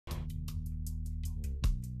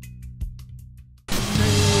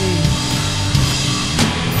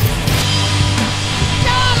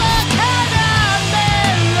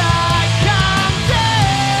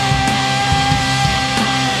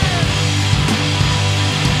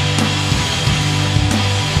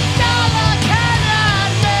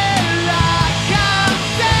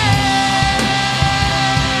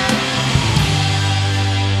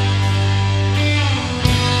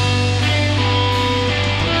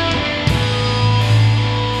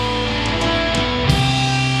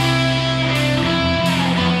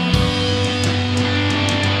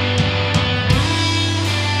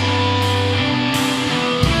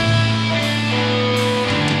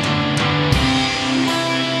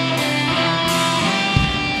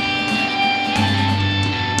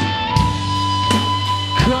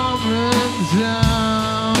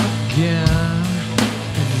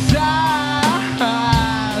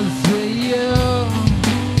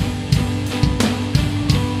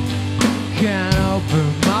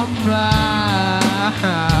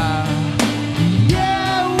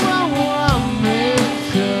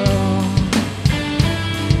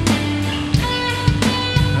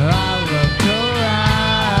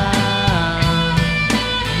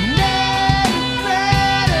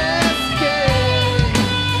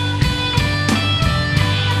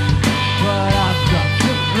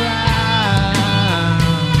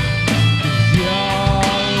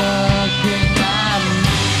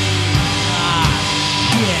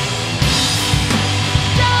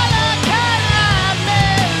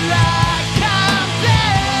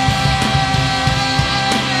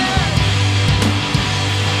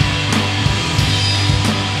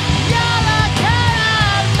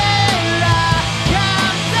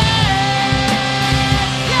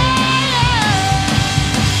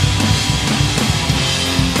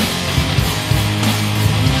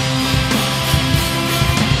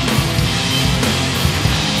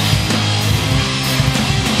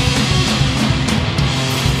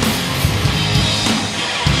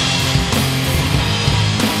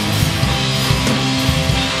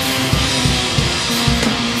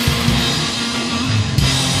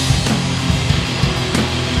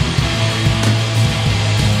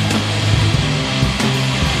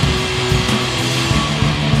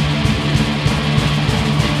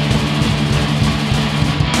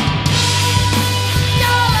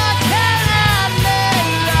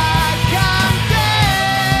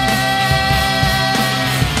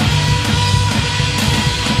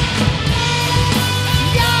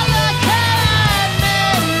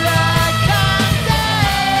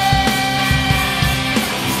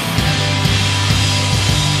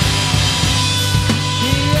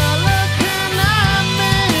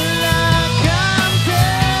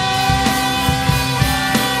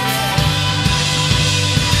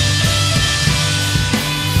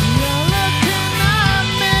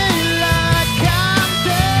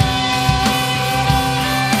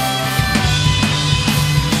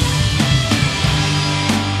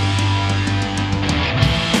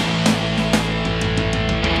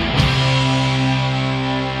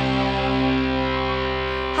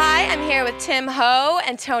Hi, I'm here with Tim Ho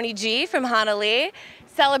and Tony G from Honah Lee,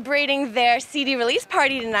 celebrating their CD release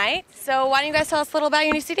party tonight. So why don't you guys tell us a little about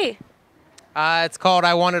your new CD? It's called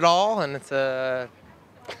I Want It All, and it's a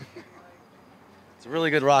really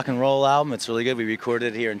good rock and roll album. It's really good. We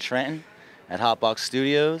recorded it here in Trenton at Hotbox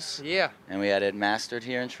Studios. Yeah. And we had it mastered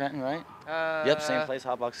here in Trenton, right? Yep, same place,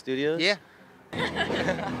 Hotbox Studios. Yeah.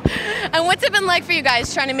 And what's it been like for you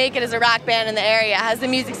guys trying to make it as a rock band in the area? How's the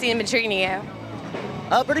music scene been treating you?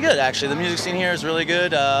 Pretty good, actually. The music scene here is really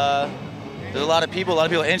good. There's a lot of people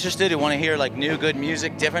interested who want to hear like new, good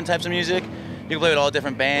music, different types of music. You can play with all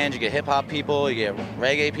different bands. You get hip-hop people, you get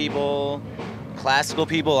reggae people, classical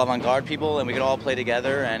people, avant-garde people, and we can all play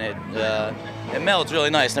together, and it melds really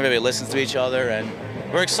nice, and everybody listens to each other, and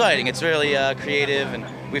we're exciting. It's really creative, and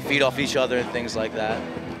we feed off each other and things like that.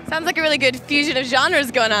 Sounds like a really good fusion of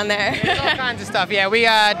genres going on there. There's all kinds of stuff. Yeah, we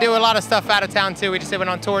do a lot of stuff out of town too. We just went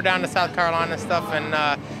on tour down to South Carolina and stuff, and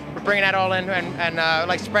we're bringing that all in and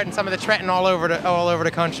like spreading some of the Trenton all over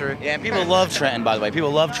the country. Yeah, and people love Trenton, by the way.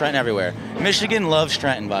 People love Trenton everywhere. Michigan loves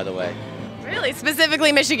Trenton, by the way. Really?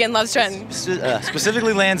 Specifically Michigan loves Trenton?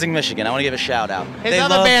 Specifically Lansing, Michigan. I want to give a shout out. His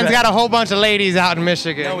other band's got a whole bunch of ladies out in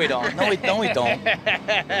Michigan. No, we don't. No, we don't.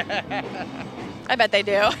 I bet they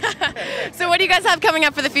do. So what do you guys have coming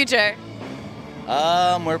up for the future?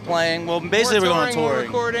 We're playing, well, basically we're going on touring. We're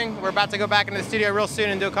recording. We're about to go back into the studio real soon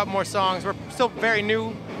and do a couple more songs. We're still very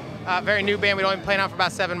new band. We've only been playing out for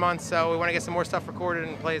about 7 months, so we want to get some more stuff recorded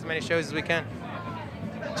and play as many shows as we can.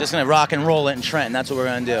 Just gonna rock and roll it in Trenton. That's what we're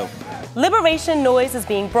gonna do. Liberation Noise is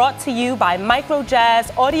being brought to you by Micro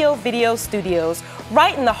Jazz Audio Video Studios,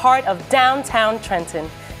 right in the heart of downtown Trenton.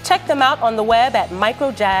 Check them out on the web at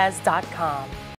microjazz.com.